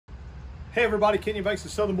Hey everybody, Kinion, Bankston,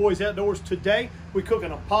 Southern Boys Outdoors. Today we're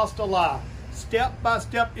cooking a pastalaya.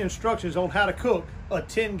 Step-by-step instructions on how to cook a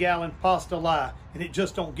 10-gallon pastalaya, and it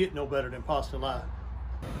just don't get no better than pastalaya.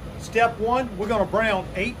 Step one, we're gonna brown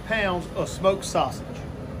 8 pounds of smoked sausage.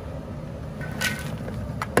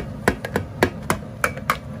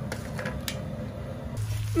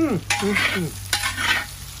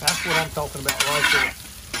 That's what I'm talking about right there.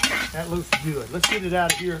 That looks good. Let's get it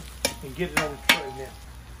out of here and get it on the tray now.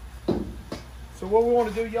 So what we want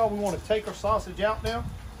to do, y'all, we want to take our sausage out now.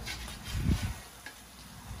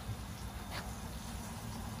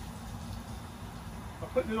 I'm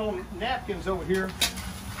putting it on napkins over here.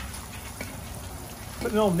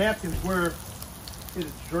 Putting it on napkins where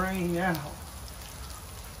it's drained out.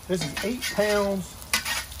 This is 8 pounds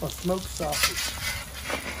of smoked sausage.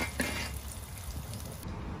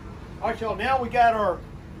 All right, y'all, now we got our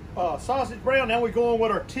sausage brown. Now we're going with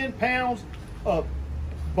our 10 pounds of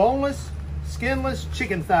boneless, skinless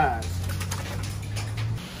chicken thighs.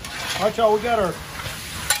 All right, y'all, we got our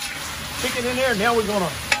chicken in there. Now we're gonna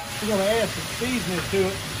add some seasoning to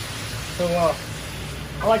it. So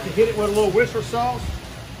I like to hit it with a little Worcester sauce.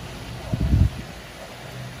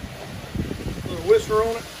 A little Worcester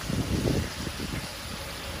on it.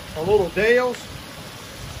 A little Dale's.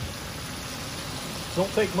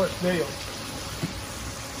 Don't take much Dale's.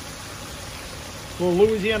 A little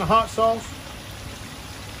Louisiana hot sauce.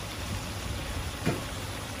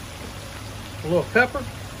 A little pepper.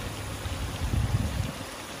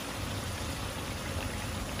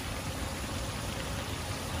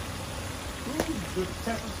 Ooh, good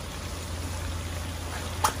pepper.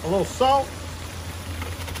 A little salt.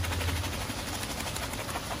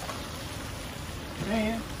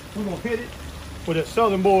 And we're gonna hit it with that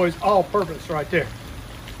Southern Boys all-purpose right there.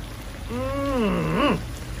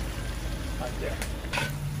 Right there.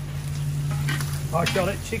 All right, y'all,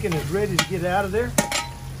 that chicken is ready to get out of there.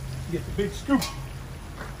 Get the big scoop.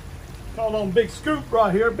 Call on big scoop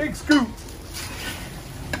right here. Big scoop.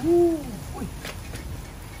 Ooh.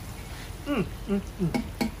 We'll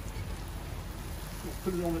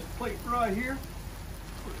put it on this plate right here.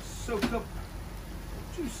 Put it soak up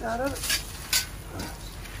the juice out of it.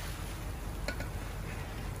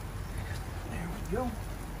 There we go.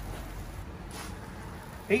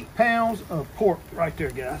 8 pounds of pork right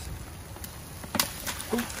there, guys.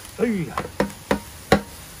 Ooh. Hey.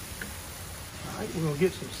 We're gonna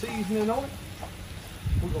get some seasoning on it.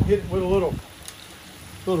 We're gonna hit it with a little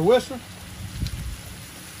Worcester,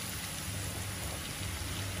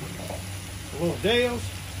 a little Dale's,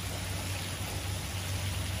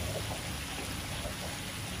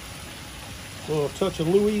 a little touch of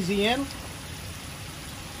Louisiana,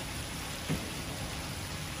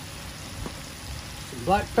 some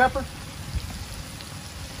black pepper,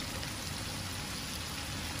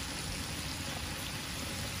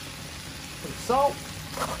 salt,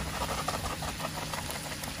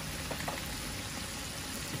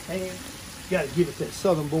 and you got to give it that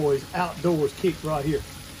Southern Boys outdoors kick right here.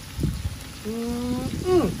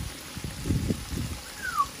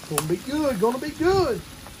 Gonna be good, gonna be good.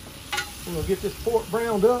 We're gonna get this pork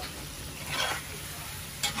browned up.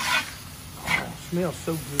 Oh, smells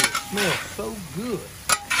so good, smells so good.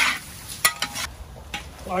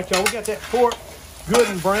 All right, y'all, we got that pork good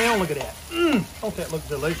and brown. Look at that. Don't that look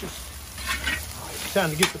delicious? Time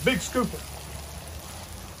to get the big scooper.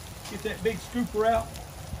 Get that big scooper out.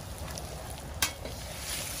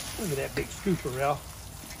 Look at that big scooper, y'all.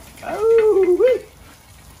 Oh, wee.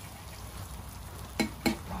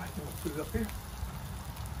 All right, we'll put it up here.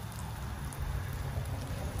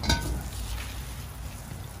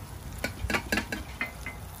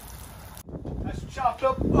 That's chopped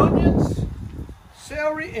up onions,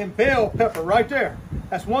 celery, and bell pepper right there.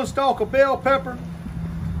 That's 1 stalk of bell pepper.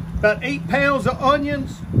 About 8 pounds of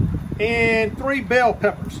onions and 3 bell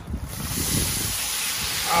peppers.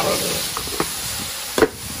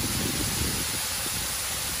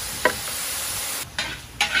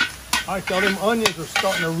 All right, y'all, them onions are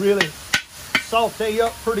starting to really saute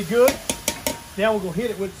up pretty good. Now we're gonna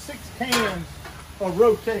hit it with 6 cans of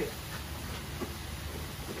Rotel.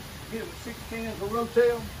 Hit it with 6 cans of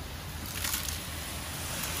Rotel.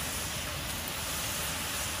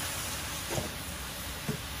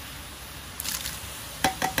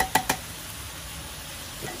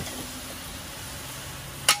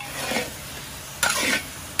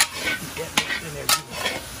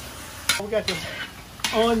 We got the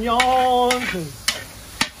onions and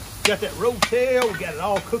got that Rotel. We got it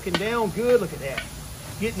all cooking down good. Look at that.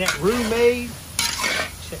 Getting that roux made.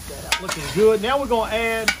 Check that out. Looking good. Now we're going to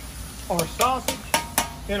add our sausage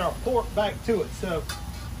and our pork back to it. So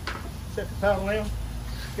set the paddle down.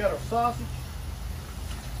 Got our sausage.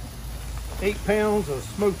 8 pounds of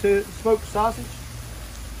smoked sausage.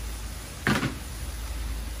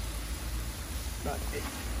 About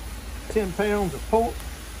 10 pounds of pork.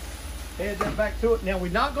 Add that back to it. Now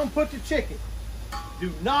we're not going to put the chicken.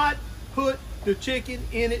 Do not put the chicken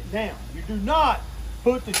in it now. You do not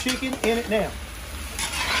put the chicken in it now.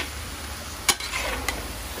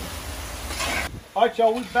 All right,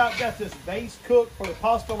 y'all, we've about got this base cooked for the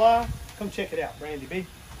pastalaya. Come check it out, Randy B.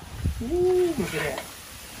 Ooh, look at that.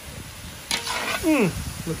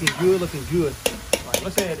 Looking good, looking good. All right,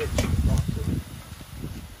 let's add that chicken broth to it.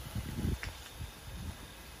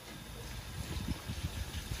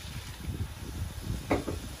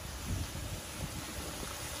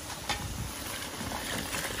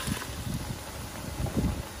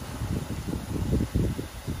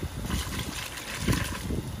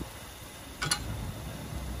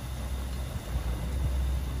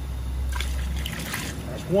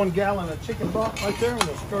 That's 1 gallon of chicken broth right there. I'm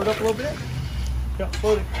gonna stir it up a little bit. Got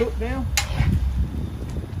let it cook now.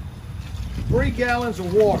 3 gallons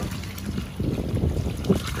of water.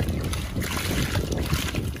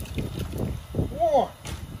 One.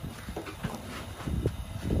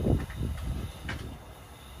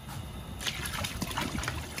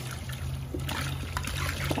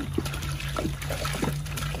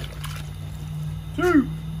 Two.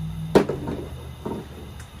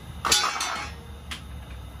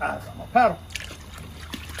 I got my paddle.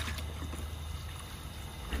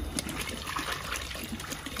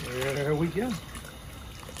 There we go.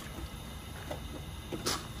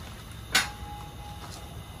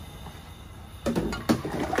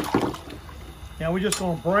 Now we're just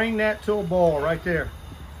going to bring that to a boil right there.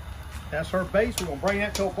 That's our base. We're going to bring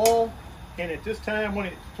that to a boil. And at this time, when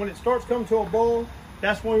it starts coming to a boil,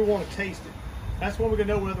 that's when we want to taste it. That's when we're going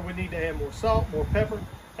to know whether we need to add more salt, more pepper.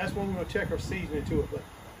 That's when we're going to check our seasoning to it. But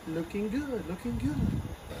looking good, looking good.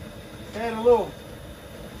 Add a little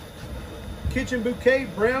Kitchen Bouquet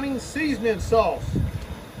browning seasoning sauce.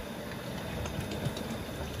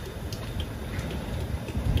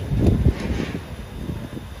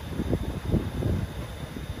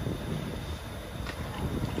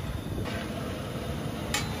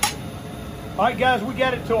 All right, guys, we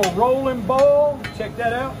got it to a rolling boil. Check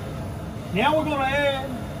that out. Now we're going to add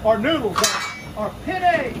our noodles, our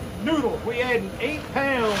penne noodles. We adding 8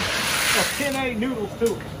 pounds of penne noodles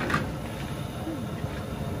to it.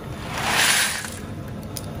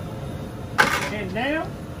 And now,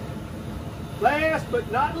 last but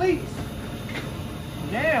not least,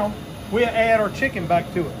 now we'll add our chicken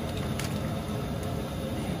back to it.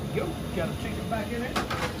 There we go. Got our chicken back in it.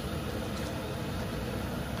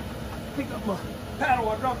 Pick up my paddle,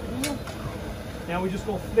 I dropped it in. Now we're just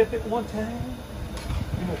gonna flip it one time.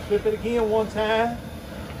 We're gonna flip it again one time.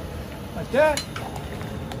 Like that.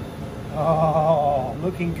 Oh,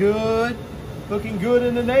 looking good. Looking good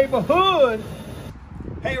in the neighborhood.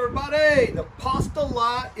 Hey everybody, the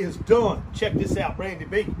pastalaya is done. Check this out, Randy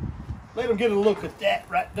B. Let them get a look at that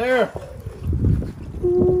right there.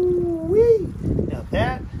 Ooh-wee. Now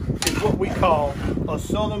that is what we call a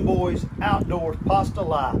Southern Boys outdoors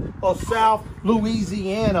pastalaya, a South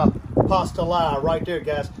Louisiana pastalaya right there,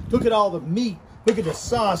 guys. Look at all the meat. Look at the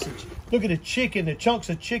sausage. Look at the chicken, the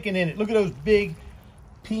chunks of chicken in it. Look at those big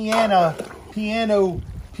piata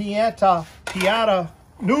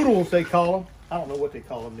noodles, they call them. I don't know what they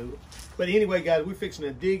call them noodles. But anyway, guys, we're fixing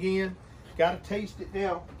to dig in. Got to taste it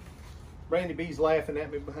now. Randy B's laughing at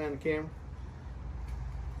me behind the camera.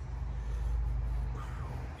 Oh,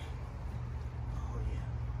 yeah.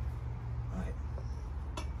 All right.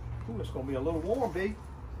 Ooh, it's going to be a little warm, B.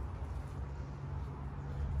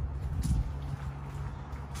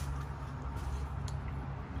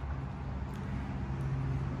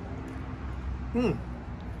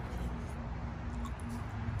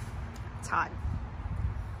 It's hot.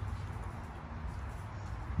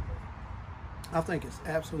 I think it's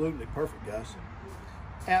absolutely perfect, guys.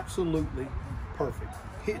 Absolutely perfect.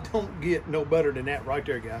 It don't get no better than that right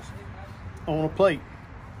there, guys. On a plate,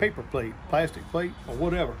 paper plate, plastic plate, or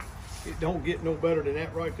whatever. It don't get no better than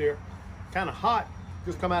that right there. Kind of hot.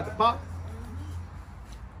 Just come out the pot.